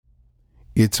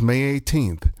It's May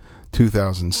 18th,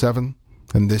 2007,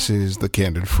 and this is The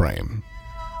Candid Frame.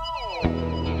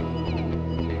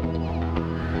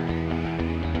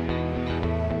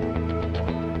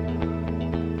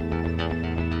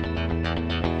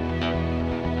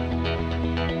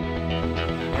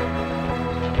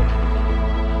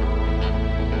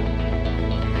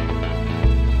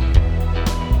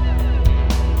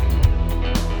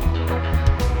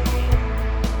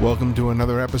 Welcome to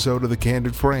another episode of The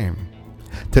Candid Frame.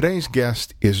 Today's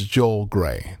guest is Joel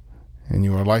Grey, and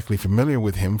you are likely familiar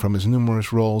with him from his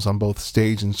numerous roles on both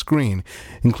stage and screen,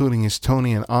 including his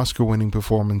Tony and Oscar-winning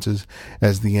performances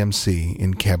as the MC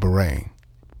in Cabaret.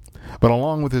 But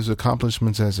along with his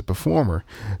accomplishments as a performer,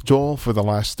 Joel, for the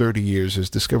last 30 years, has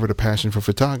discovered a passion for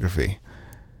photography.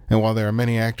 And while there are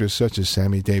many actors such as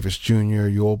Sammy Davis Jr.,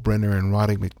 Yul Brynner, and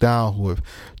Roddy McDowall who have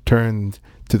turned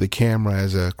to the camera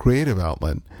as a creative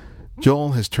outlet,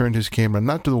 Joel has turned his camera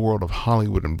not to the world of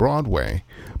Hollywood and Broadway,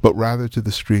 but rather to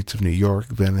the streets of New York,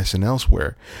 Venice, and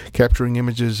elsewhere, capturing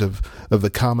images of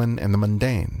the common and the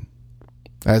mundane.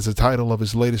 As the title of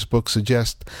his latest book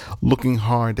suggests, looking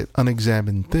hard at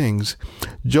unexamined things,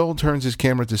 Joel turns his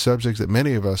camera to subjects that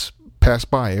many of us pass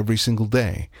by every single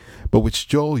day, but which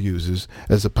Joel uses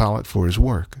as a palette for his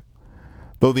work.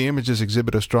 Though the images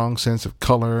exhibit a strong sense of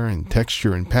color and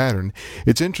texture and pattern,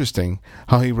 it's interesting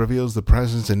how he reveals the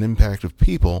presence and impact of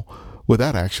people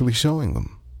without actually showing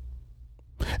them.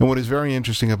 And what is very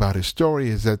interesting about his story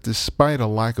is that despite a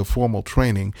lack of formal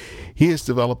training, he has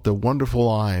developed a wonderful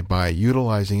eye by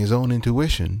utilizing his own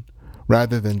intuition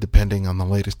rather than depending on the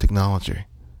latest technology.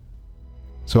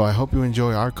 So I hope you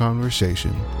enjoy our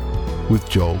conversation with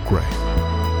Joel Grey.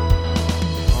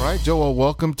 All right, Joel,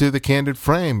 welcome to The Candid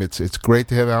Frame. It's great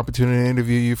to have the opportunity to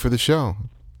interview you for the show.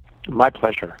 My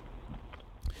pleasure.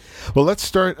 Well, let's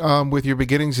start with your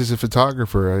beginnings as a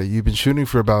photographer. You've been shooting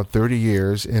for about 30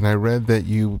 years, and I read that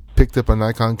you picked up a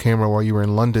Nikon camera while you were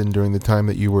in London during the time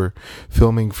that you were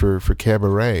filming for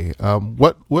Cabaret.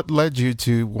 What led you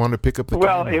to want to pick up the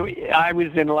camera? Well, I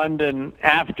was in London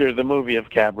after the movie of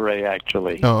Cabaret,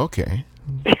 actually. Oh, okay.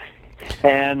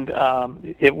 And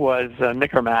it was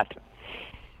Nick Hermat,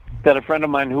 that a friend of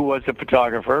mine who was a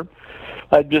photographer.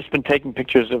 I'd just been taking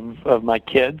pictures of my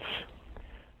kids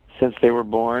since they were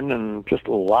born, and just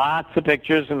lots of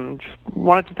pictures, and just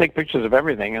wanted to take pictures of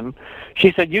everything. And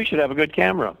she said, "You should have a good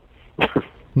camera."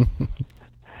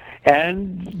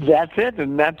 And that's it,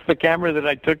 and that's the camera that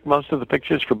I took most of the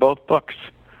pictures for both books.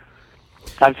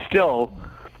 I'm still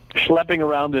schlepping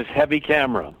around this heavy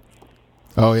camera.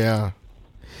 Oh, yeah.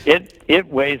 It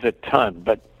weighs a ton,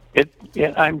 but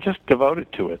I'm just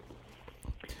devoted to it.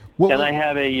 Well, and I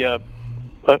had a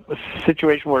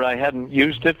situation where I hadn't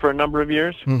used it for a number of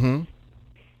years, mm-hmm.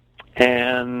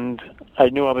 and I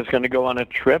knew I was going to go on a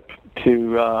trip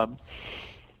to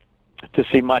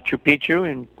see Machu Picchu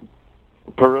in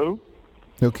Peru.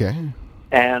 Okay.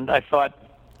 And I thought,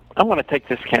 I want to take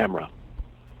this camera,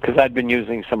 because I'd been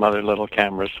using some other little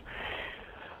cameras.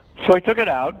 So I took it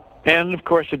out, and of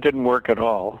course it didn't work at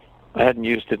all. I hadn't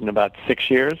used it in about 6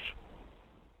 years.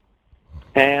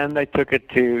 And I took it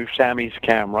to Sammy's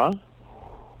camera,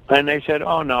 and they said,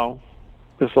 "Oh, no,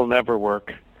 this will never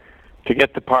work. To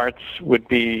get the parts would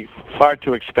be far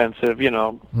too expensive,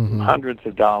 mm-hmm. hundreds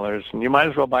of dollars, and you might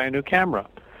as well buy a new camera."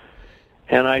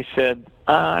 And I said,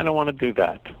 "I don't want to do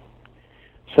that."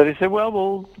 So they said, "Well,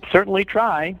 we'll certainly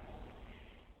try."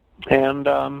 And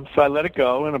so I let it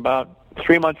go, and about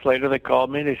 3 months later they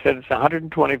called me. They said, "It's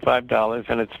 $125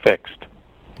 and it's fixed."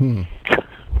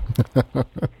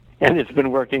 And it's been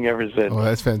working ever since. Oh,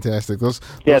 that's fantastic. Those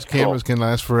cameras can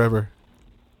last forever.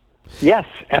 Yes,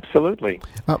 absolutely.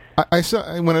 I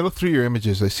saw, when I look through your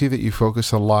images, I see that you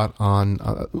focus a lot on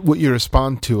what you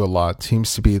respond to a lot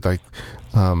seems to be like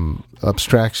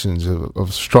abstractions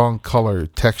of strong color,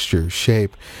 texture,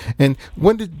 shape. And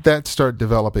when did that start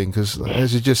developing? Because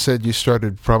as you just said, you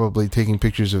started probably taking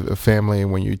pictures of family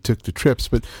and when you took the trips.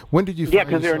 But when did you? Yeah,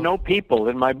 because there are no people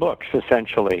in my books,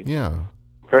 essentially. Yeah,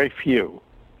 very few.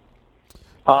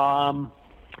 I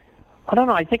don't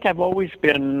know. I think I've always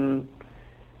been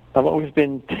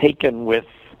taken with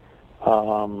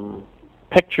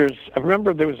pictures. I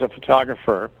remember there was a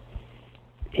photographer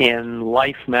in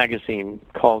Life magazine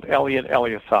called Elliot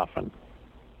Eliasaphan,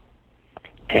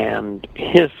 and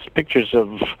his pictures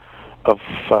of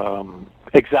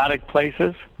exotic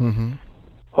places mm-hmm.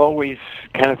 always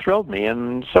kind of thrilled me,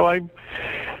 and so I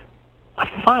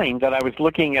find that I was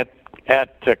looking at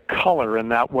color in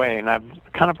that way, and I've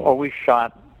kind of always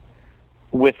shot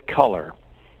with color.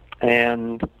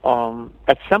 And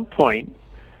at some point,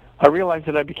 I realized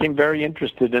that I became very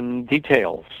interested in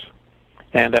details.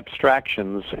 and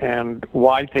abstractions, and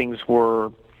why things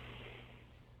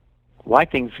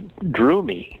drew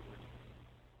me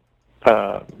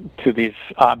to these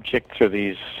objects or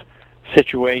these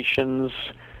situations,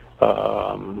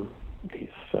 these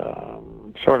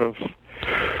sort of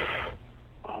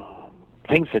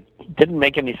things that didn't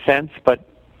make any sense, but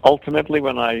ultimately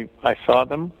when I saw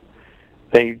them,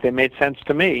 they made sense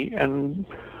to me, and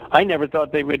I never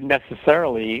thought they would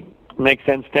necessarily make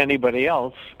sense to anybody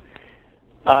else,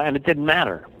 and it didn't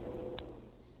matter.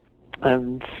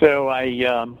 And so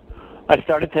I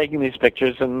started taking these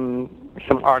pictures, and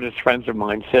some artist friends of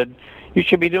mine said, "You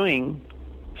should be doing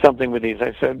something with these."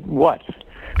 I said, "What?"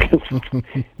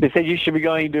 They said, "You should be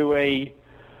going to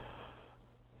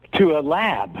a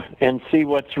lab and see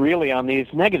what's really on these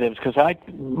negatives," because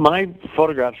my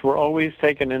photographs were always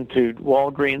taken into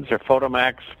Walgreens or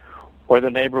Photomax or the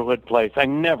neighborhood place. I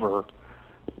never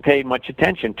paid much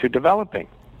attention to developing,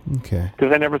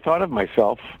 because I never thought of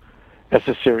myself as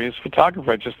a serious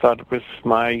photographer. I just thought it was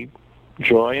my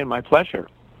joy and my pleasure.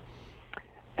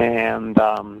 And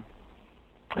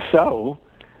so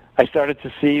I started to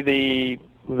see the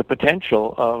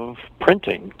potential of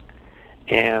printing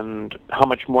and how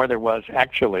much more there was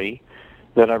actually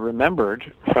that I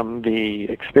remembered from the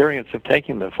experience of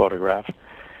taking the photograph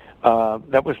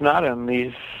that was not in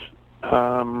these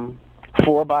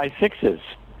 4x6s.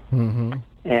 Mm-hmm.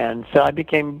 And so I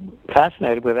became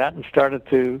fascinated with that and started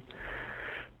to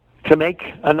make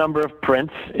a number of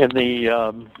prints in the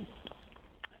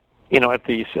at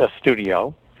the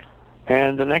studio.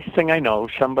 And the next thing I know,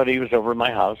 somebody was over at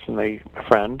my house, and a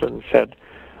friend, and said,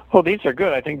 "Oh, these are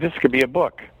good. I think this could be a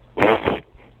book."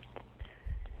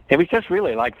 It was just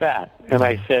really like that. And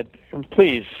I said,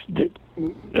 "Please,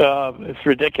 it's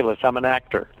ridiculous. I'm an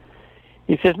actor."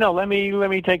 He says, "No, let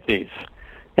me take these."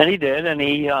 And he did, and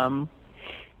he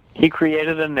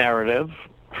created a narrative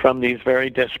from these very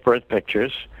disparate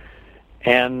pictures.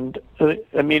 And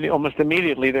almost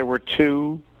immediately there were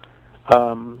two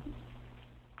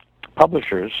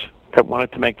publishers that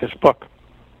wanted to make this book.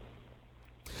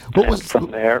 What was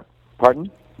from there? Pardon?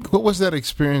 What was that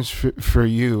experience for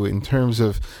you in terms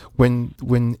of when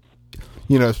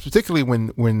particularly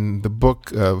when the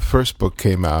book first book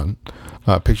came out,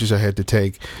 Pictures I Had to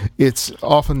Take? It's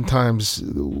oftentimes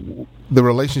the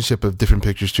relationship of different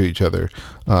pictures to each other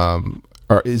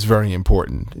is very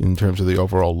important in terms of the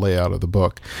overall layout of the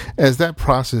book. As that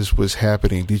process was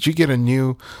happening, did you get a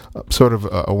new sort of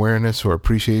awareness or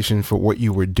appreciation for what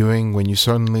you were doing when you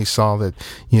suddenly saw that,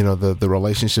 the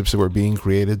relationships that were being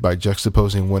created by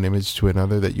juxtaposing one image to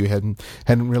another that you hadn't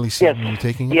really seen when you were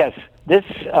taking it? Yes. This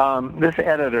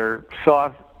editor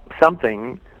saw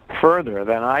something further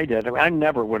than I did. I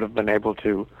never would have been able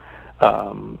to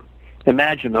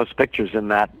imagine those pictures in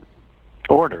that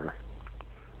order,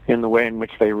 in the way in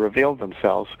which they revealed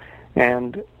themselves.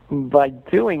 And by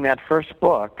doing that first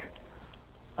book,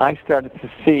 I started to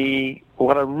see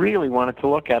what I really wanted to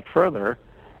look at further,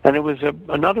 and it was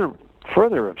another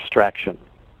further abstraction.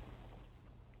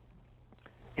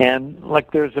 And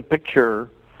there's a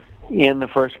picture in the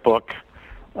first book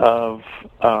of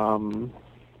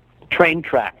train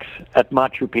tracks at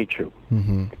Machu Picchu.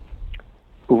 Mm-hmm.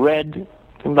 Red,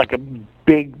 like a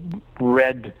big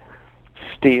red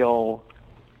steel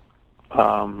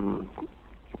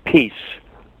piece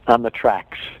on the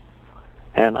tracks.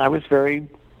 And I was I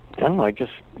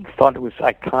just thought it was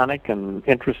iconic and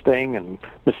interesting and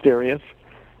mysterious.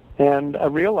 And I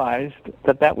realized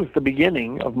that was the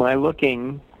beginning of my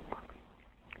looking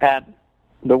at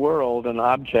the world and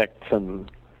objects and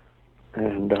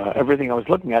everything I was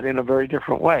looking at in a very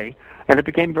different way. And it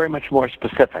became very much more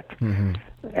specific. Mm-hmm.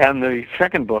 And the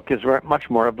second book is much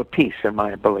more of a piece, in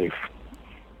my belief.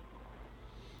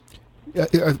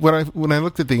 When I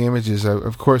looked at the images, I,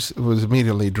 of course, was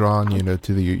immediately drawn,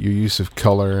 to your use of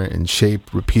color and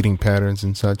shape, repeating patterns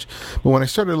and such. But when I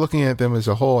started looking at them as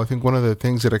a whole, I think one of the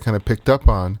things that I kind of picked up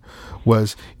on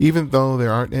was, even though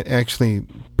there aren't actually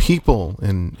people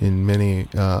in many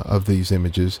of these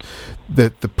images,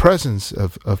 that the presence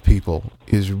of people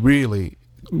is really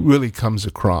comes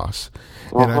across.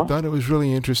 Uh-huh. And I thought it was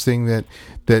really interesting that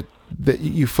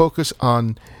you focus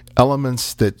on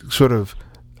elements that sort of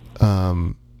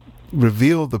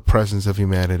reveal the presence of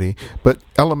humanity, but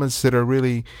elements that are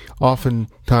really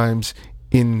oftentimes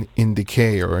in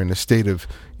decay or in a state of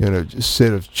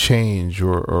change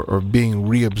or being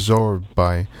reabsorbed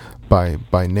by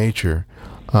nature,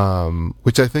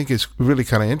 which I think is really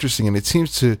kind of interesting, and it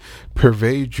seems to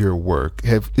pervade your work.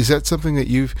 Is that something that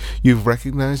you've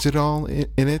recognized at all in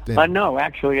it? No,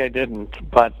 actually I didn't.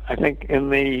 But I think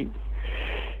in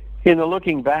in the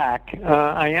looking back,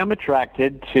 I am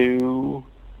attracted to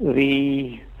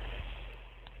the,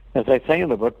 as I say in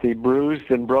the book, the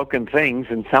bruised and broken things,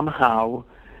 and somehow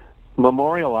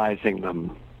memorializing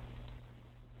them.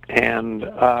 And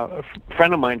a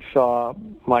friend of mine saw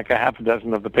like a half a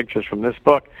dozen of the pictures from this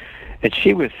book, and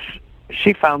she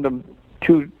found them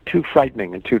too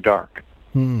frightening and too dark.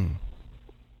 And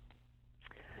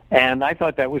I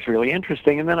thought that was really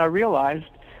interesting. And then I realized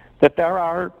that there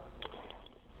are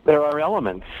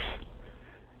elements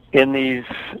in these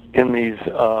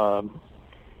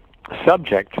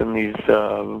subjects, in these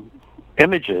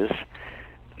images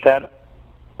that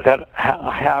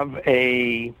have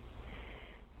a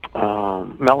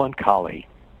melancholy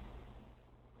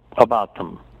about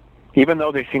them, even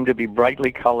though they seem to be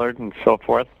brightly colored and so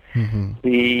forth. There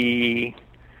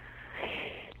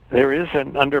is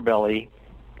an underbelly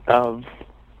of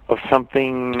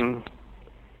something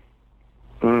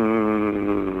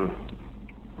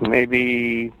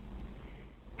maybe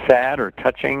sad or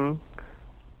touching.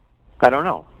 I don't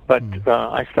know, but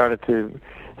I started to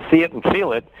see it and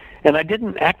feel it, and I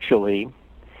didn't actually.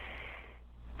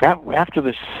 After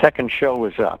the second show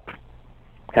was up,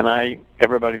 and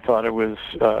everybody thought it was,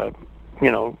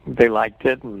 they liked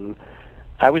it, and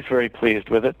I was very pleased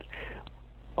with it.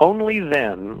 Only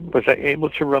then was I able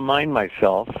to remind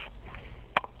myself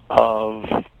of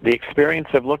the experience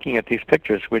of looking at these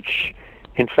pictures, which,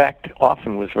 in fact,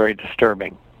 often was very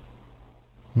disturbing.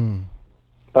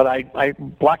 But I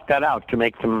blocked that out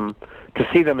to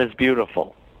see them as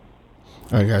beautiful.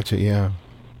 I got you. Yeah.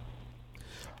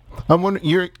 I'm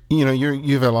wondering,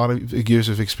 you've had a lot of years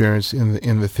of experience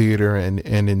in the theater and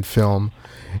in film,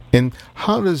 and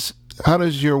how does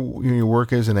your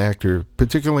work as an actor,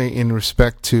 particularly in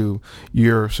respect to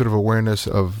your sort of awareness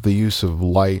of the use of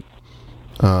light,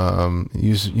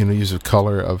 use of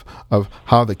color, of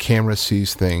how the camera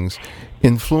sees things,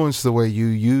 influence the way you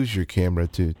use your camera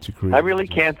to create? I really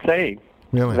can't say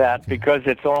that because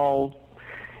it's all.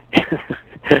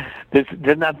 There's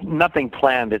nothing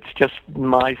planned. It's just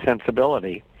my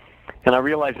sensibility. And I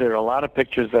realize there are a lot of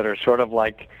pictures that are sort of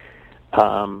like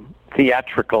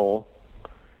theatrical,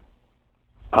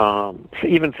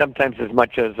 even sometimes as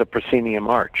much as a proscenium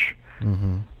arch.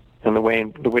 And the way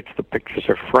in which the pictures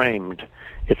are framed,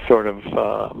 it sort of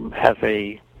has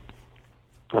a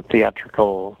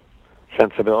theatrical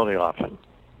sensibility often.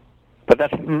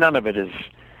 But none of it is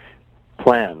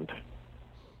planned.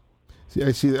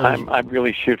 I see. I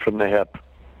really shoot from the hip.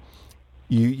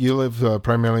 You live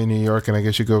primarily in New York, and I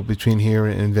guess you go between here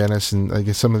and Venice, and I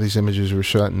guess some of these images were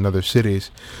shot in other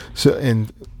cities. So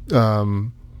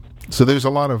there's a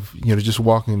lot of just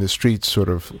walking the streets, sort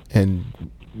of, and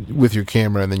with your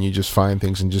camera, and then you just find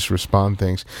things and just respond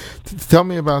things. Tell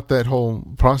me about that whole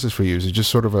process for you. Is it just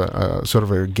sort of a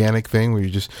organic thing where you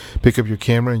just pick up your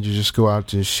camera and you just go out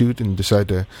to shoot and decide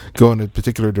to go in a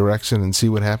particular direction and see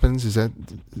what happens? Is that?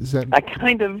 I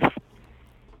kind of.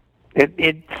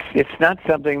 It's not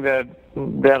something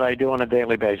that I do on a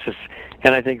daily basis,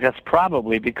 and I think that's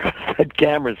probably because that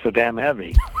camera is so damn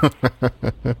heavy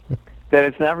that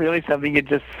it's not really something you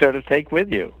just sort of take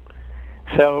with you.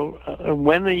 So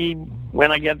when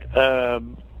I get, I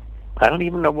don't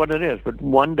even know what it is, but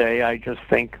one day I just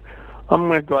think, I'm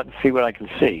going to go out and see what I can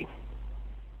see.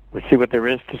 Let's see what there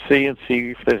is to see and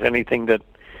see if there's anything that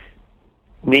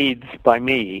needs, by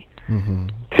me,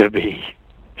 to be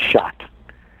shot.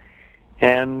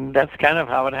 And that's kind of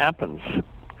how it happens.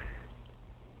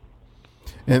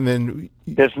 And then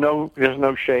there's no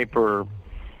shape or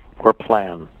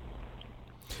plan.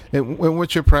 And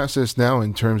what's your process now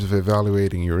in terms of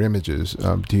evaluating your images?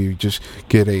 Do you just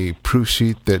get a proof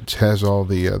sheet that has all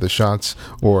the shots,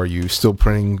 or are you still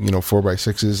printing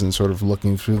 4x6s and sort of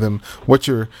looking through them? What's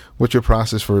your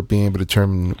process for being able to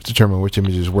determine which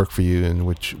images work for you and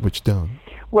which don't?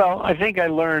 Well, I think I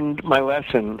learned my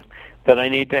lesson that I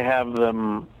need to have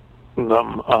them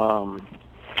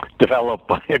developed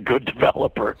by a good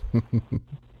developer,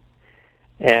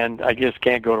 and I just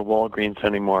can't go to Walgreens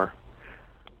anymore.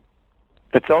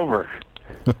 It's over.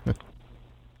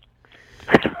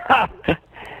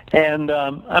 And,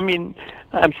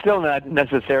 I'm still not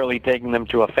necessarily taking them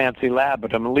to a fancy lab,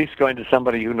 but I'm at least going to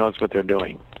somebody who knows what they're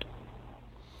doing.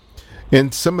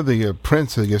 And some of the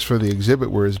prints, I guess, for the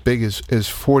exhibit were as big as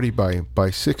 40 by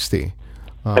 60.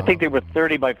 I think they were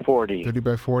 30 by 40. 30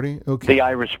 by 40? Okay. The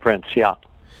iris prints, yeah.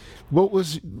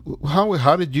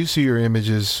 How did you see your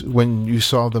images when you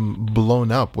saw them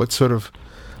blown up? What sort of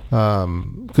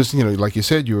Because, like you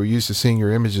said, you were used to seeing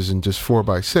your images in just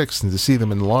 4x6, and to see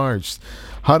them enlarged,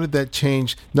 how did that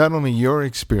change not only your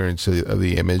experience of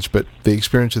the image, but the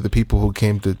experience of the people who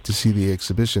came to see the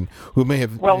exhibition, who may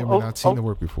have not seen the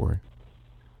work before?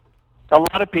 A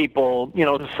lot of people,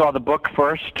 saw the book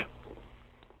first,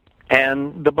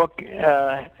 and the book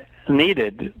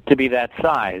needed to be that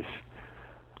size.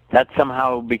 That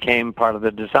somehow became part of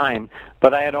the design.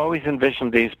 But I had always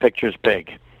envisioned these pictures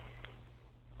big.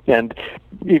 And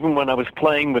even when I was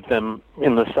playing with them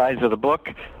in the size of the book,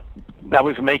 I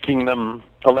was making them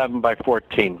 11 by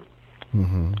 14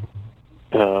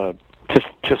 to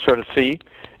sort of see.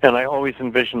 And I always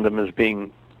envisioned them as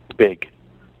being big.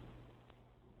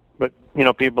 But,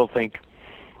 people think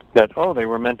that, they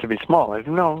were meant to be small. I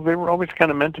said, no, they were always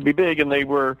kind of meant to be big, and they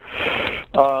were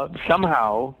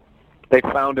somehow they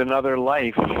found another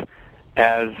life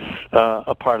as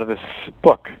a part of this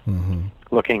book,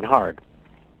 Looking Hard.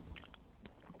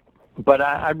 But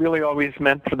I really always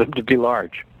meant for them to be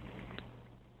large.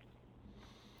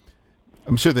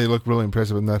 I'm sure they look really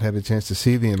impressive. I've not had a chance to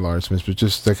see the enlargements, but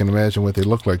just I can imagine what they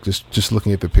look like just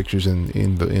looking at the pictures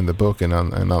in the book and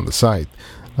on the site.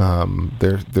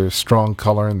 Their strong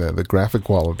color and the graphic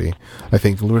quality, I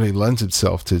think, really lends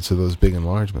itself to those big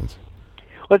enlargements.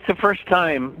 Well, it's the first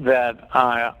time that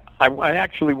I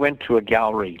actually went to a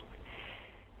gallery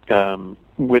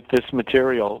with this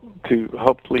material to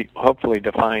hopefully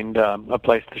to find a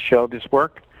place to show this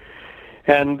work,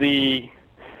 and the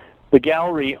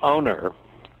gallery owner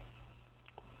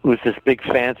was this big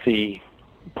fancy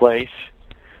place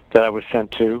that I was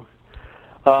sent to.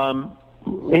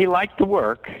 He liked the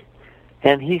work,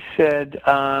 and he said,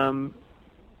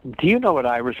 do you know what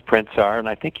iris prints are? And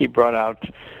I think he brought out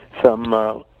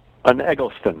an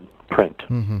Eggleston print.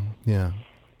 Yeah.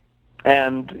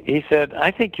 And he said,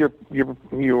 I think your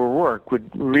work would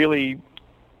really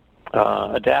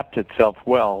adapt itself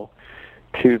well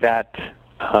to that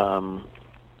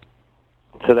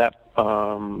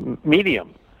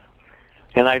medium.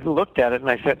 And I looked at it and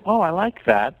I said, I like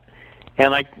that.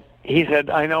 And he said,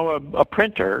 I know a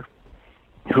printer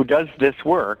who does this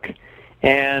work,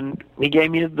 and he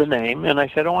gave me the name, and I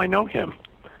said, I know him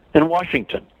in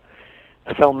Washington,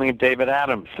 a fellow named David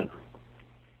Adamson.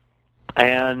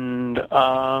 And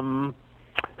so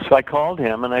I called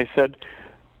him, and I said,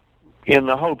 in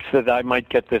the hopes that I might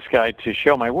get this guy to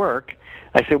show my work,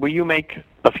 I said, will you make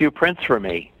a few prints for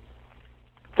me,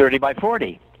 30 by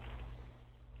 40?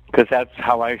 Because that's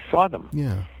how I saw them.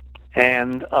 Yeah.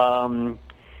 And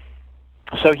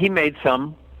so he made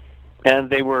some, and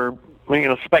they were,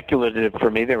 speculative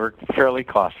for me. They were fairly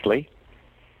costly.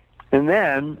 And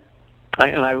then,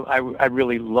 I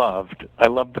really loved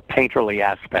the painterly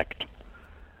aspect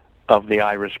of the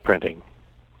iris printing,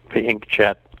 the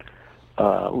inkjet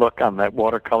look on that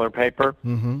watercolor paper.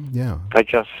 Yeah.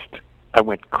 I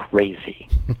went crazy.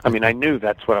 I knew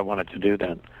that's what I wanted to do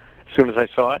then, as soon as I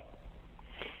saw it.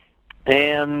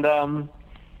 And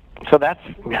so that's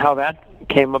how that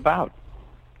came about.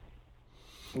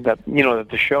 That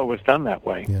the show was done that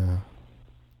way. Yeah.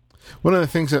 One of the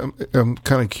things that I'm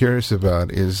kind of curious about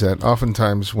is that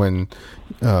oftentimes when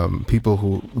people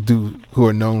who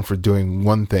are known for doing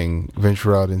one thing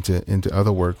venture out into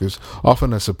other work, there's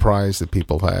often a surprise that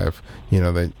people have.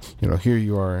 That here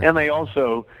you are, and they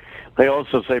also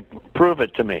say, "Prove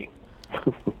it to me."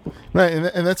 Right,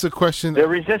 and that's a question. They're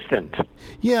resistant.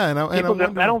 Yeah, and I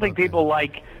don't think people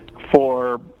like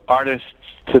for artists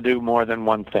to do more than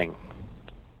one thing.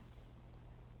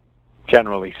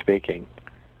 Generally speaking,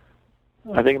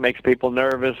 I think it makes people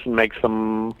nervous and makes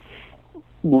them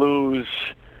lose.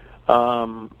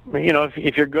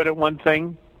 If you're good at one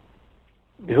thing,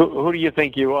 who do you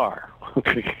think you are?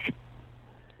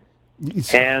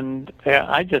 And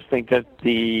I just think that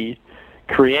the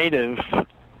creative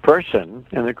person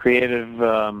and the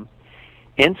creative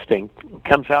instinct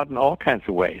comes out in all kinds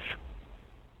of ways.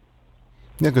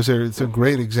 Yeah, because there are some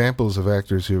great examples of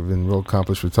actors who have been real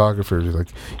accomplished photographers, like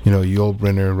Yul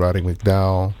Brynner, Roddy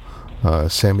McDowell,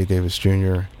 Sammy Davis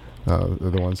Jr. Are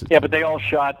the ones that. Yeah, but they all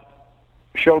shot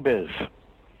showbiz,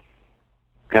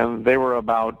 and they were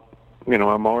about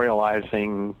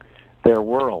memorializing their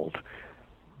world.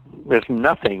 There's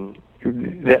nothing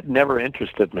that never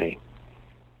interested me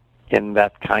in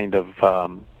that kind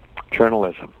of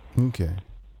journalism. Okay.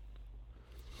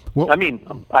 Well,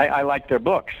 I like their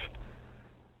books.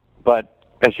 But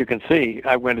as you can see,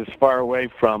 I went as far away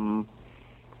from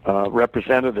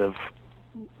representative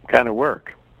kind of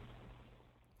work,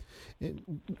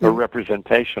 or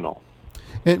representational.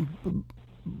 And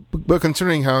But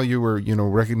considering how you were,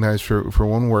 recognized for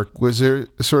one work, was there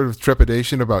a sort of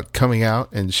trepidation about coming out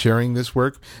and sharing this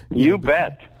work? You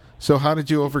bet. So how did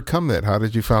you overcome that? How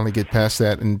did you finally get past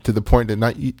that, and to the point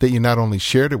that you not only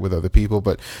shared it with other people,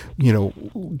 but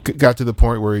got to the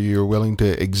point where you were willing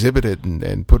to exhibit it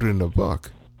and put it in a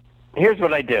book? Here's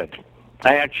what I did.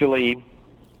 I actually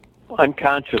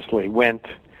unconsciously went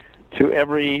to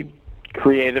every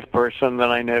creative person that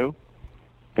I knew,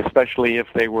 especially if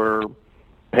they were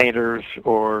painters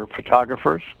or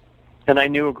photographers, and I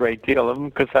knew a great deal of them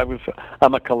because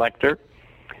I'm a collector.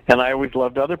 And I always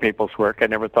loved other people's work. I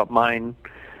never thought mine,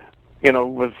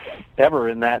 was ever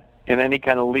in any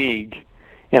kind of league,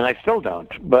 and I still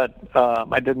don't. But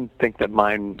I didn't think that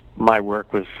my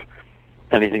work was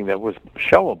anything that was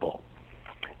showable.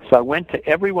 So I went to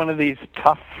every one of these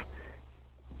tough,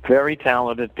 very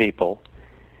talented people,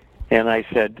 and I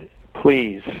said,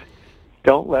 please,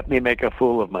 don't let me make a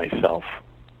fool of myself.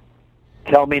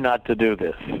 Tell me not to do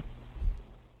this.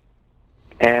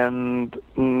 And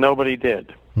nobody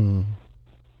did.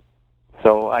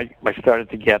 So I started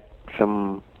to get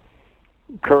some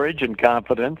courage and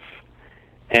confidence,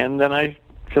 and then I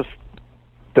just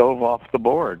dove off the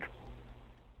board.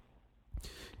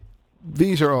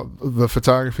 These are all, the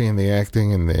photography and the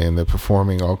acting and the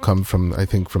performing all come from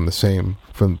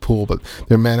the pool, but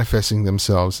they're manifesting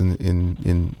themselves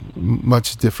in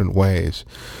much different ways.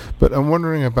 But I'm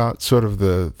wondering about sort of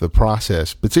the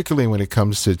process, particularly when it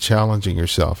comes to challenging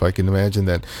yourself. I can imagine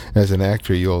that as an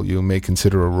actor, you may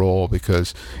consider a role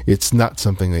because it's not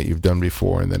something that you've done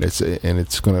before, and that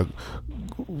it's going to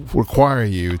require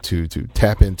you to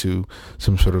tap into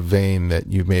some sort of vein that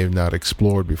you may have not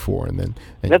explored before, and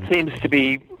that seems to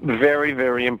be very,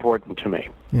 very important to me.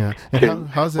 Yeah. And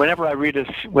how's it? Whenever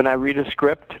when I read a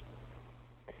script,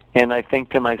 and I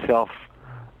think to myself,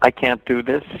 I can't do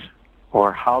this,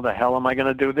 or how the hell am I going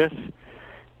to do this?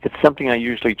 It's something I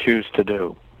usually choose to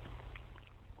do.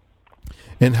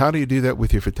 And how do you do that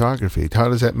with your photography? How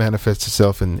does that manifest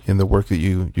itself in the work that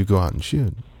you go out and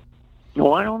shoot?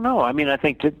 Well, I don't know. I mean, I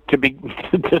think to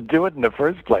do it in the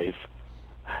first place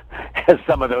has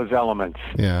some of those elements.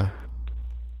 Yeah.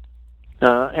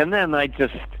 And then I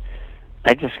just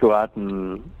go out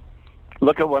and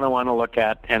look at what I want to look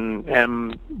at, and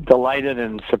am delighted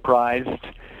and surprised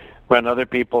when other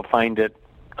people find it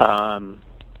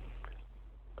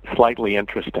slightly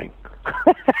interesting.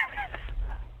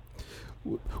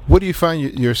 What do you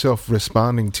find yourself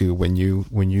responding to when you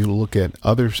look at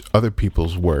other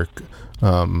people's work?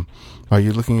 Are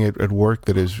you looking at work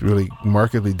that is really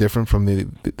markedly different from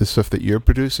the stuff that you're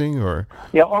producing, or?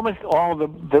 Yeah, almost all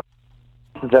the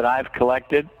that I've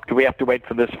collected. Do we have to wait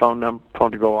for this phone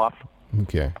to go off?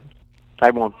 Okay. I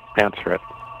won't answer it.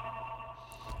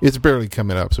 It's barely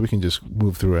coming up, so we can just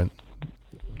move through it.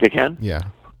 You can? Yeah.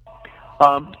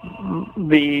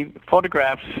 The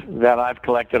photographs that I've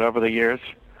collected over the years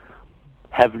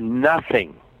have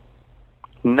nothing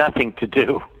to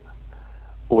do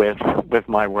with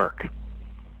my work.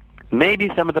 Maybe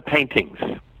some of the paintings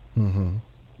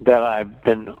that I've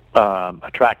been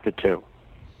attracted to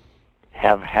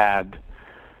have had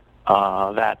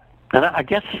that. And I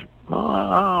guess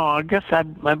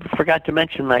I forgot to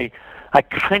mention I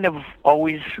kind of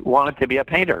always wanted to be a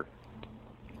painter.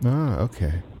 Oh,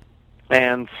 okay.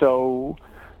 And so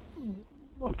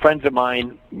friends of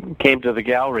mine came to the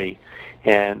gallery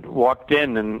and walked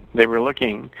in, and they were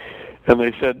looking, and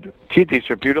they said, gee, these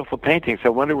are beautiful paintings. I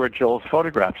wonder where Joel's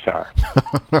photographs are.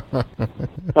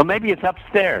 Well, maybe it's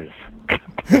upstairs.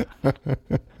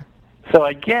 So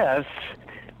I guess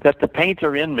that the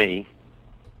painter in me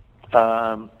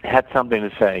had something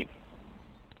to say,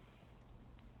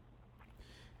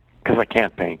 because I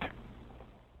can't paint.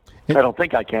 I don't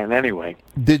think I can anyway.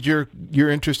 Did your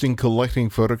interest in collecting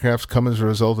photographs come as a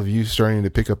result of you starting to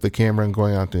pick up the camera and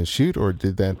going out to shoot, or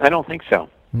did that? I don't think so.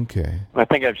 Okay. I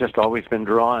think I've just always been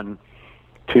drawn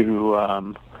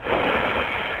to,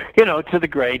 to the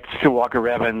greats, to Walker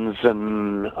Evans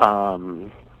and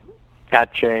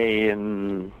Atche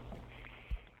and,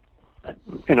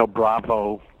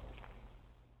 Bravo.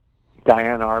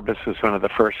 Diane Arbus was one of the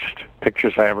first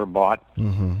pictures I ever bought.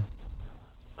 Mm-hmm.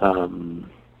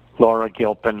 Laura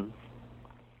Gilpin,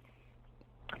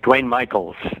 Dwayne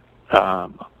Michaels. I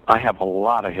have a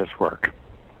lot of his work.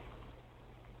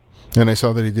 And I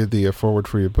saw that he did the forward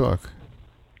for your book.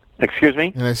 Excuse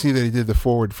me? And I see that he did the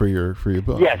forward for your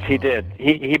book. Yes, he did.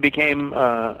 He became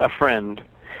a friend.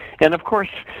 And of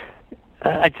course,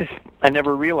 I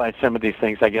never realized some of these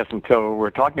things, I guess, until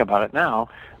we're talking about it now,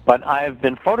 but I've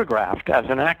been photographed as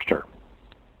an actor.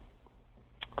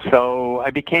 So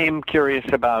I became curious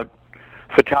about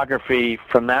photography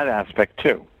from that aspect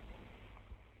too.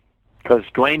 Because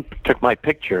Dwayne took my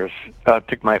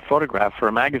photograph for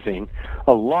a magazine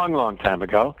a long, long time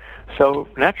ago. So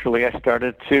naturally, I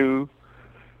started to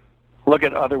look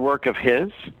at other work of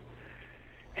his,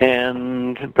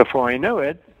 and before I knew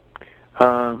it,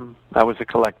 I was a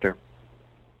collector.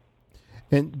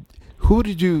 And who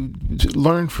did you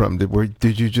learn from?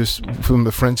 Did you just from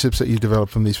the friendships that you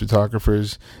developed from these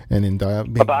photographers and in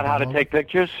about how to take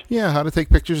pictures? Yeah, how to take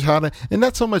pictures, and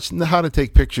not so much how to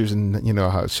take pictures and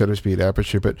how shutter speed,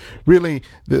 aperture, but really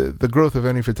the growth of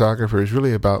any photographer is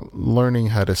really about learning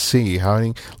how to see,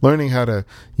 learning how to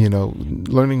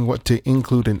learning what to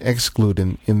include and exclude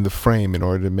in the frame in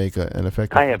order to make an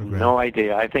effective. I have no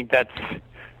idea. I think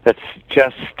this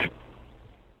just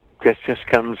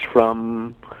comes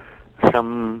from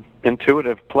some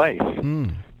intuitive place,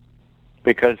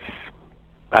 because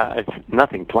it's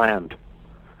nothing planned.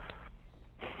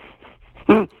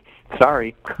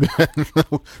 Sorry.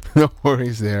 No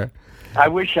worries there. I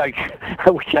wish I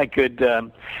could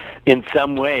in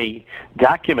some way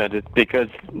document it, because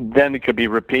then it could be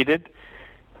repeated.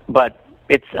 But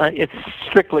it's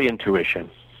strictly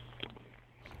intuition.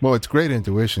 Well, it's great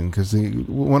intuition, because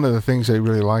one of the things I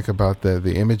really like about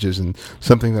the images, and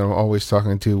something that I'm always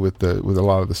talking to with a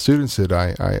lot of the students that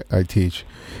I teach,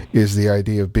 is the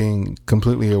idea of being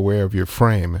completely aware of your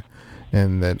frame,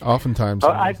 and that oftentimes.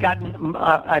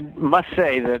 I must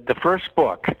say that the first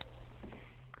book,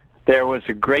 there was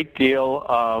a great deal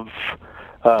of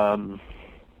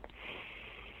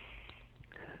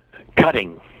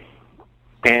cutting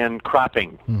and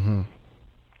cropping. Mm-hmm.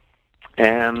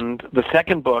 And the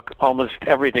second book, almost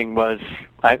everything was,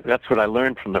 that's what I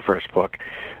learned from the first book,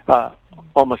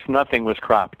 almost nothing was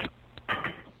cropped.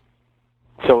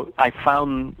 So I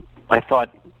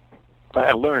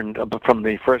learned from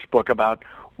the first book about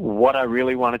what I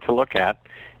really wanted to look at,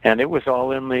 and it was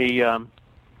all in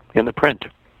the print.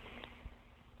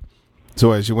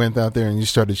 So as you went out there and you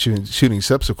started shooting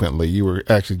subsequently, you were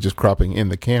actually just cropping in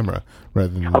the camera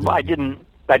rather than.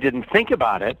 I didn't think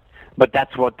about it. But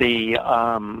that's what the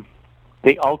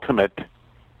ultimate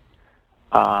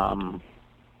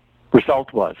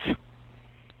result was,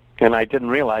 and I didn't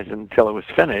realize until it was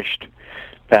finished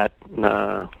that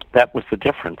that was the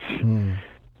difference.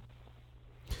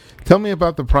 Tell me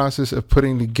about the process of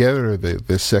putting together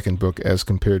the second book as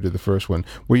compared to the first one.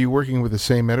 Were you working with the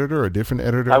same editor or a different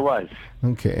editor? I was.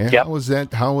 Okay, and yep.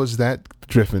 How was that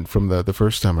different from the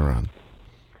first time around?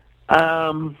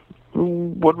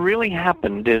 What really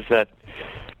happened is that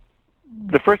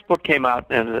the first book came out,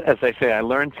 and as I say, I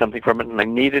learned something from it, and I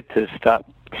needed to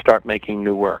start making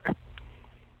new work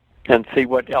and see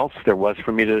what else there was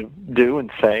for me to do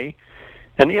and say,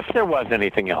 and if there was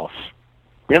anything else.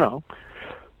 You don't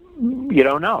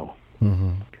know.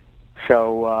 Mm-hmm.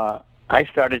 So I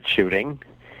started shooting,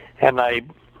 and I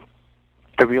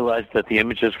realized that the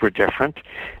images were different,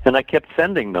 and I kept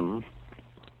sending them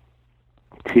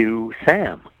to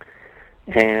Sam.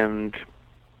 And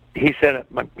he said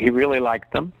he really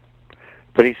liked them,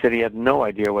 but he said he had no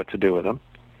idea what to do with them.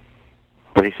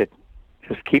 But he said,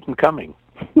 just keep them coming.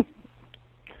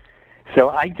 So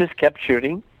I just kept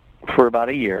shooting for about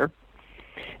a year,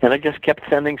 and I just kept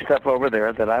sending stuff over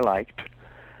there that I liked.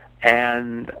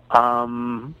 And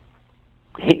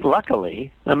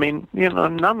luckily,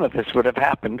 none of this would have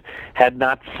happened had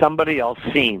not somebody else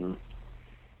seen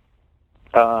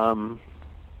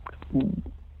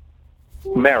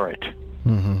merit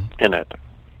in it,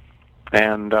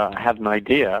 and had an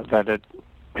idea that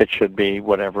it should be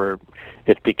whatever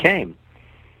it became.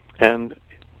 And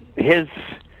his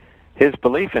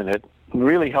belief in it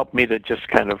really helped me to just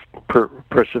kind of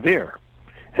persevere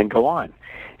and go on.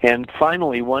 And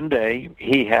finally, one day,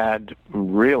 he had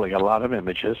really a lot of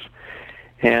images,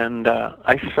 and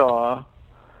I saw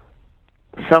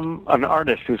an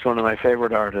artist who's one of my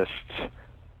favorite artists,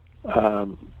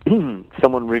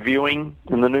 someone reviewing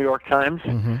in the New York Times,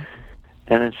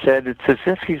 and it said it's as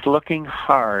if he's looking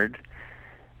hard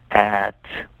at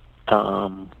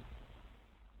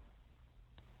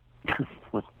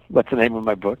what's the name of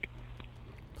my book?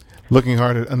 Looking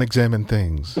hard at unexamined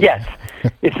things. Yes,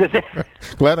 it's as if.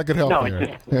 Glad I could help. No, he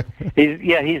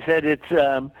said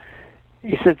it's.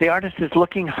 He said the artist is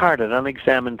looking hard at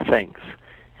unexamined things,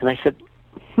 and I said,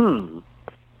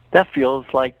 that feels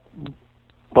like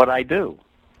what I do.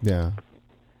 Yeah.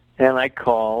 And I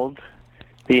called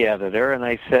the editor and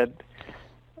I said,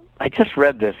 I just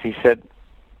read this. He said,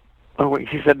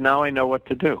 now I know what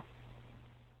to do.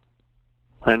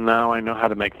 And now I know how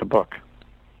to make the book.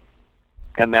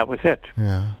 And that was it.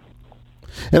 Yeah.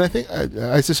 And I think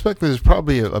I suspect there's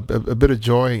probably a bit of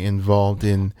joy involved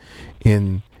in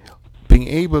being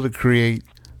able to create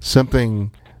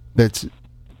something that's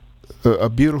a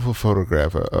beautiful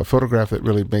photograph, a photograph that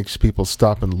really makes people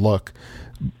stop and look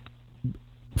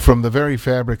from the very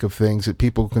fabric of things that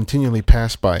people continually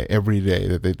pass by every day,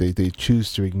 that they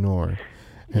choose to ignore.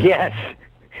 And yes.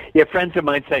 Yeah, friends of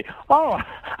mine say, "Oh,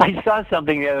 I saw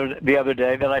something the other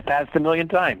day that I passed 1,000,000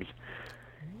 times,"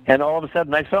 and all of a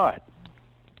sudden I saw it.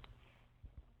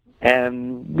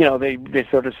 And they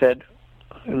sort of said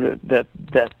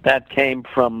that came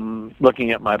from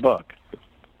looking at my book.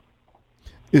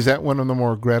 Is that one of the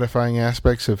more gratifying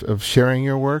aspects of sharing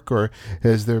your work, or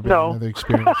has there been another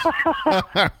experience?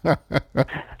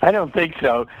 I don't think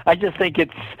so. I just think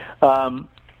it's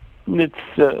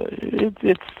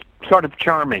sort of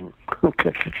charming.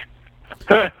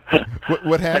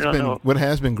 What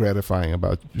has been gratifying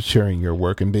about sharing your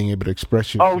work and being able to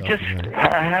express yourself? Oh, just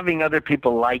having other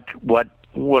people like what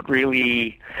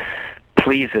really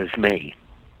pleases me.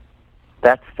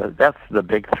 That's the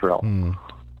big thrill. Mm.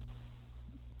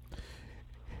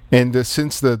 And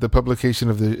since the publication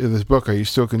of this book, are you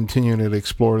still continuing to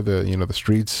explore the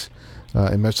streets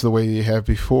in much the way you have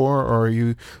before, or are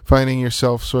you finding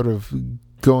yourself sort of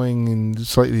going in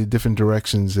slightly different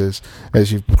directions as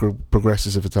you progress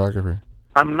as a photographer?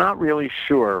 I'm not really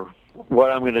sure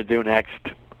what I'm going to do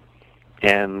next,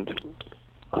 and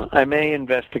I may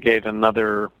investigate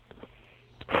another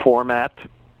format,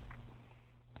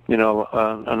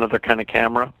 another kind of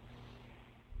camera,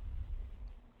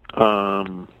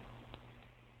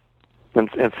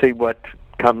 and see what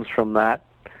comes from that.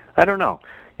 I don't know.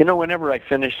 Whenever I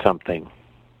finish something,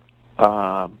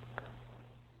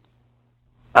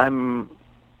 I'm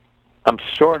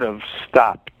sort of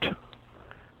stopped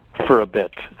for a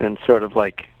bit and sort of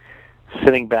like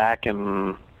sitting back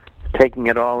and taking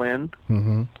it all in,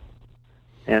 mm-hmm.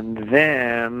 and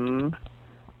then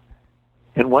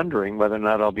wondering whether or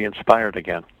not I'll be inspired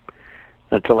again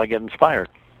until I get inspired.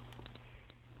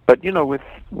 But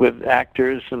with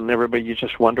actors and everybody, you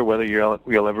just wonder whether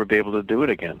you'll ever be able to do it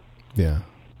again. Yeah,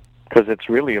 because it's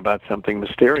really about something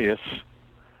mysterious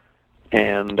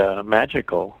and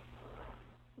magical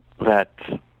that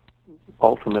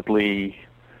ultimately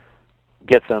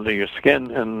gets under your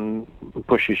skin and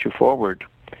pushes you forward.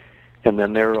 And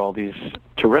then there are all these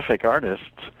terrific artists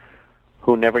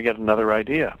who never get another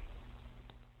idea.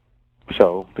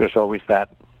 So there's always that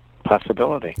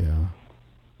possibility. Yeah.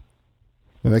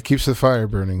 And that keeps the fire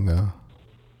burning, though.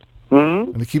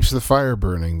 Mm-hmm. And it keeps the fire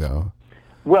burning, though.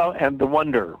 Well, and the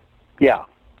wonder. Yeah.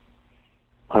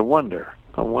 I wonder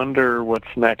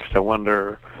what's next. I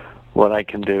wonder what I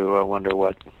can do. I wonder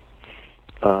what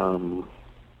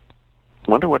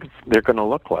they're going to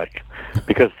look like,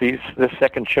 because this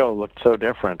second show looked so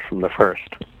different from the first.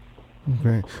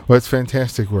 Okay. Well, it's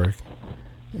fantastic work,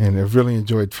 and I've really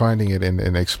enjoyed finding it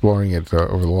and exploring it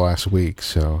over the last week.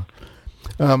 So,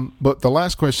 but the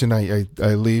last question I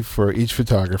leave for each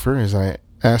photographer is I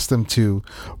ask them to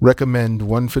recommend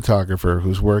one photographer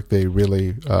whose work they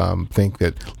really think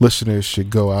that listeners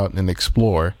should go out and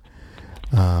explore.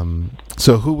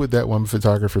 So who would that one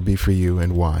photographer be for you,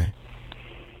 and why?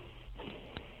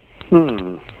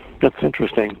 That's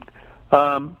interesting.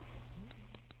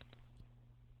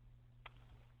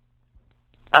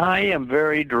 I am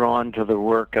very drawn to the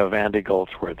work of Andy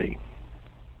Goldsworthy.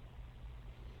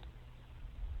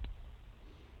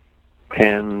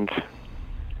 And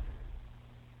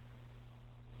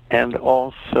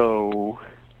also,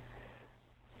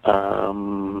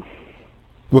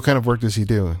 what kind of work does he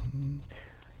do?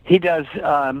 He does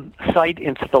site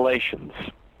installations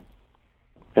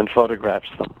and photographs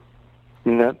them,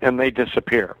 and they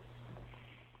disappear.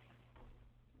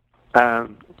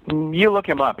 You look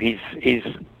him up; he's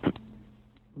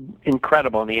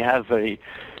incredible, and he has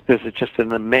there's just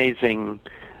an amazing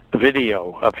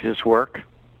video of his work,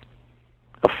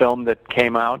 a film that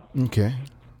came out. Okay.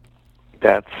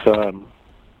 That's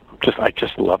I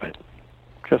just love it.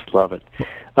 Just love it.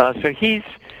 So he's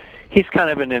kind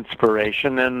of an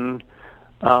inspiration, and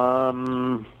I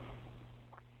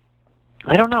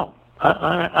don't know.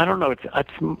 I don't know.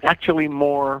 It's actually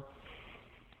more.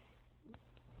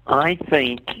 I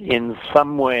think in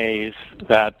some ways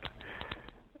that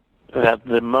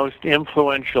the most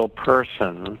influential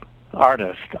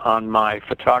artist on my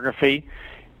photography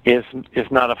is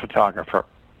not a photographer.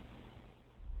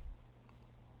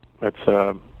 It's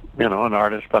an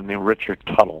artist by the name of Richard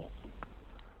Tuttle.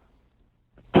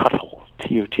 Tuttle,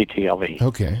 Tuttle.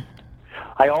 Okay.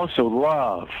 I also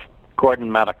love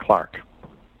Gordon Matta Clark.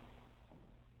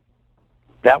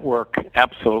 That work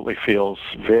absolutely feels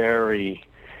very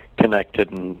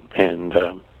connected and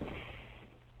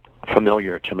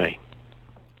familiar to me.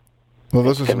 Well,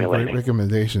 those are some great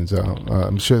recommendations.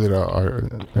 I'm sure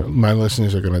that my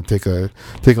listeners are going to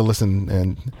take a listen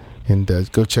and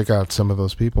go check out some of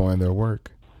those people and their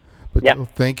work. But yep.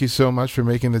 Thank you so much for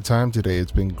making the time today.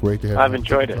 It's been great to have I've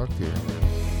enjoyed it. Talk to you.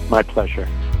 My pleasure.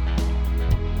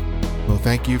 Well,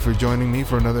 thank you for joining me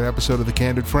for another episode of The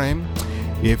Candid Frame.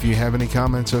 If you have any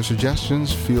comments or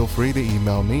suggestions, feel free to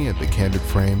email me at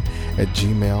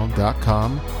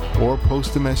thecandidframe@gmail.com or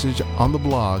post a message on the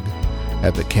blog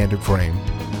at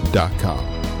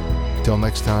thecandidframe.com. Till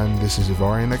next time, this is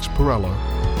Ivarian X Perella,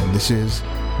 and this is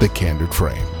The Candid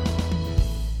Frame.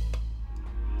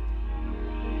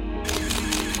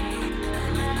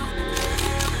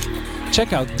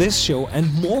 Check out this show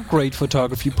and more great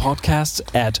photography podcasts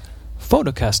at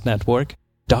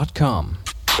photocastnetwork.com.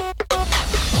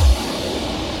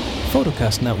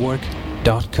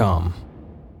 photocastnetwork.com